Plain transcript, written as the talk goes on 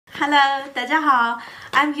Hello, 大家好.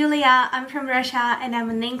 I'm Yulia. I'm from Russia and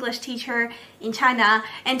I'm an English teacher in China.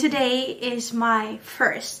 And today is my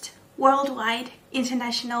first worldwide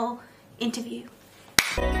international interview.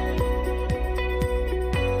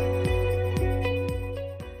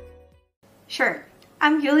 Sure.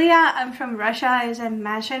 I'm Yulia. I'm from Russia, as I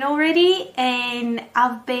mentioned already, and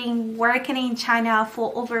I've been working in China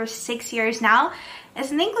for over 6 years now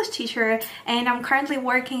as an English teacher, and I'm currently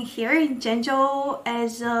working here in Zhengzhou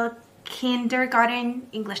as a kindergarten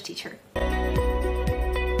English teacher.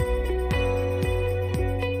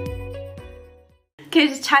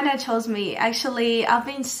 Because China chose me. Actually, I've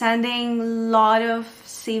been sending a lot of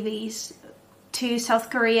CVs to South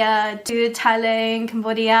Korea, to Thailand,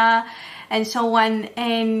 Cambodia, and so on,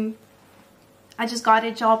 and I just got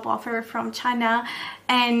a job offer from China.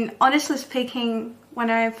 And honestly speaking, when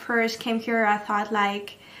I first came here, I thought,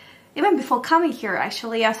 like, even before coming here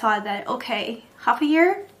actually, I thought that okay, half a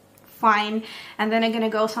year, fine, and then I'm gonna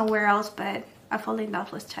go somewhere else, but I fell in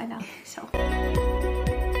love with China, so.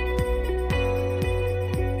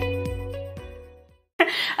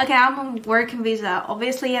 Okay, I'm on working visa,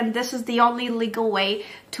 obviously, and this is the only legal way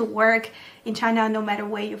to work in China, no matter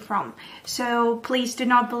where you're from. So please do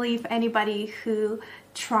not believe anybody who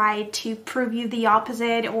try to prove you the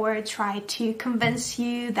opposite or try to convince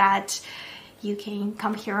you that you can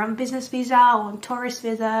come here on business visa or on tourist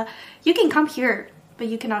visa. You can come here, but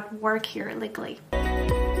you cannot work here legally.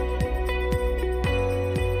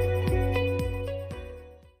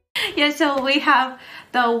 Yeah, so we have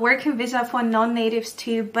the working visa for non-natives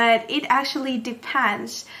too, but it actually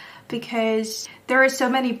depends because there are so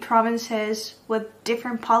many provinces with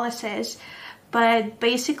different policies. But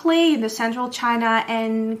basically in the central China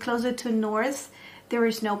and closer to north, there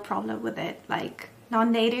is no problem with it. Like,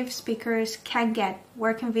 non-native speakers can get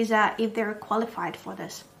working visa if they're qualified for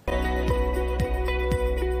this.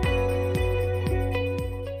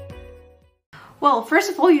 Well, first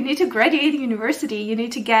of all, you need to graduate university. You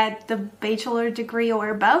need to get the bachelor degree or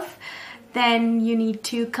above. Then you need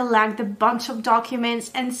to collect a bunch of documents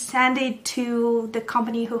and send it to the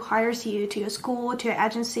company who hires you, to your school, to your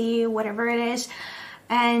agency, whatever it is.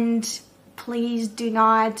 And please do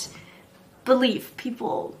not believe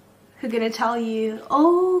people who are gonna tell you,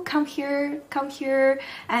 oh, come here,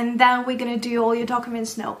 and then we're gonna do all your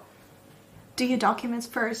documents. No. Do your documents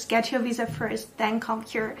first, get your visa first, then come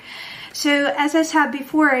here. So as I said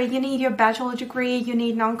before, you need your bachelor degree, you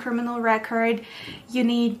need non-criminal record, you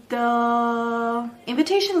need the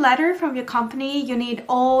invitation letter from your company, you need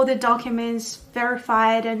all the documents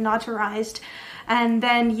verified and notarized, and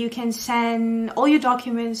then you can send all your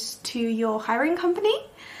documents to your hiring company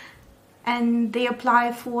and they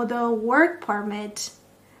apply for the work permit,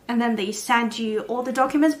 and then they send you all the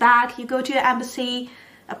documents back. You go to your embassy,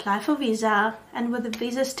 apply for visa, and with the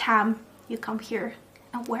visa stamp, you come here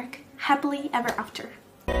and work happily ever after.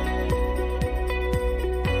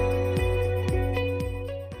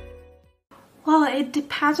 Well, it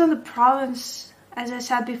depends on the province, as I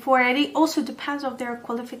said before, and it also depends on their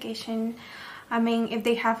qualification. I mean, if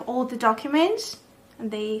they have all the documents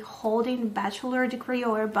and they hold a bachelor degree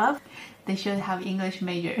or above, they should have English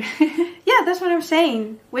major. Yeah, that's what I'm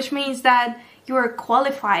saying, which means that you are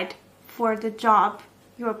qualified for the job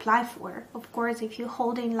you apply for. Of course, if you're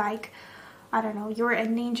holding, like, I don't know, you're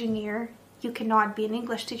an engineer, you cannot be an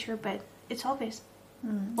English teacher, but it's obvious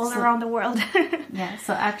all around the world. Yeah,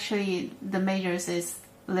 so actually the majors is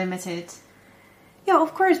limited. Yeah,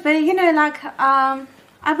 of course, but you know, like,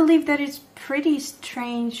 I believe that it's pretty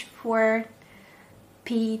strange for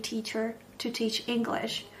PE teacher to teach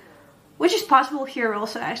English, which is possible here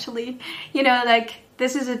also, actually. You know, like,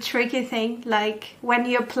 this is a tricky thing. Like, when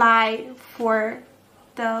you apply for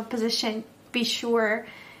the position, be sure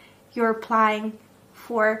you're applying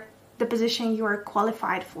for the position you're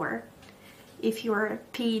qualified for. If you're a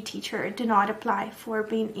PE teacher, do not apply for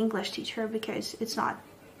being English teacher, because it's not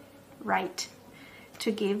right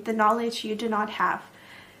to give the knowledge you do not have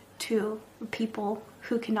to people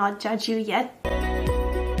who cannot judge you yet.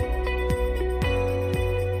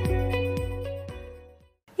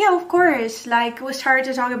 Yeah, of course, like, we started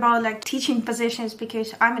to talk about, like, teaching positions,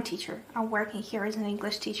 because I'm a teacher. I'm working here as an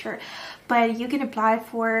English teacher, but you can apply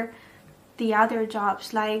for the other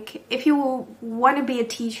jobs. Like, if you want to be a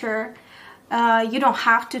teacher, you don't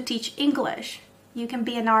have to teach English. You can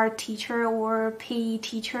be an art teacher or PE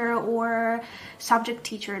teacher or subject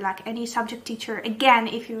teacher, like any subject teacher, again,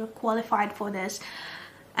 if you're qualified for this.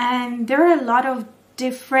 And there are a lot of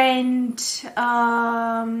different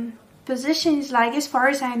positions. Like, as far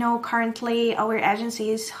as I know, currently our agency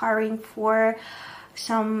is hiring for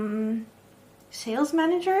some sales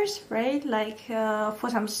managers, right? Like for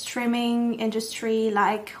some streaming industry,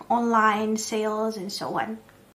 like online sales and so on.